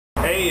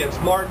Hey,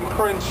 it's Martin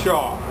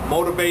Crenshaw,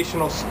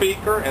 motivational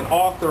speaker and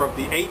author of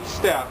the 8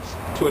 Steps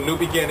to a New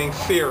Beginning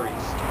series.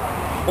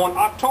 On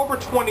October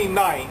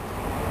 29th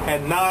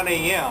at 9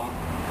 a.m.,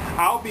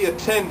 I'll be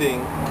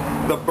attending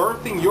the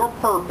Birthing Your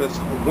Purpose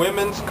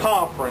Women's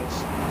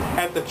Conference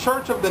at the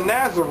Church of the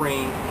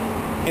Nazarene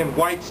in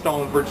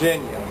Whitestone,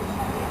 Virginia.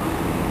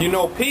 You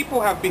know,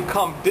 people have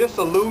become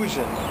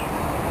disillusioned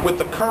with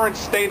the current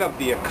state of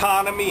the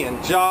economy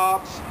and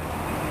jobs,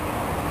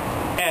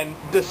 and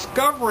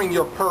discovering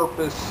your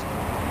purpose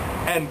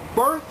and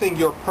birthing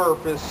your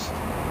purpose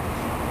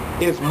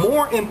is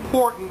more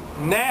important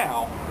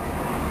now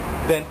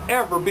than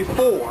ever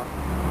before.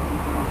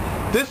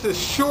 This is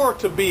sure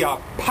to be a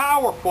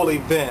powerful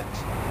event.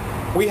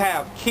 We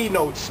have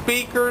keynote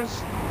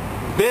speakers,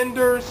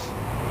 vendors,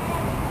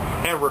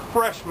 and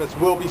refreshments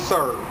will be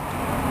served.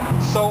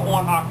 So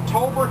on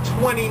October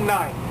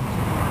 29th,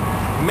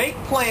 make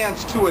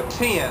plans to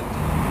attend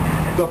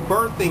the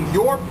Birthing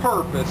Your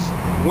Purpose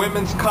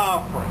Women's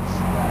Conference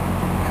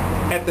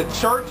at the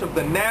Church of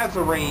the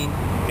Nazarene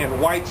in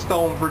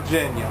Whitestone,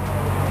 Virginia.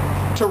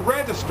 To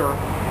register,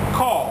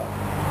 call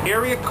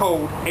area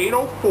code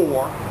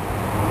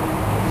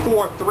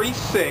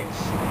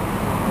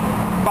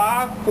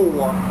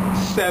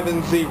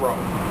 804-436-5470.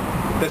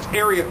 That's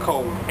area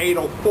code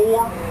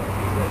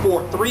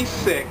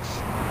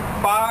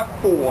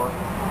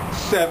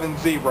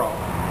 804-436-5470.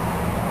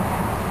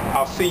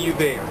 I'll see you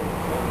there.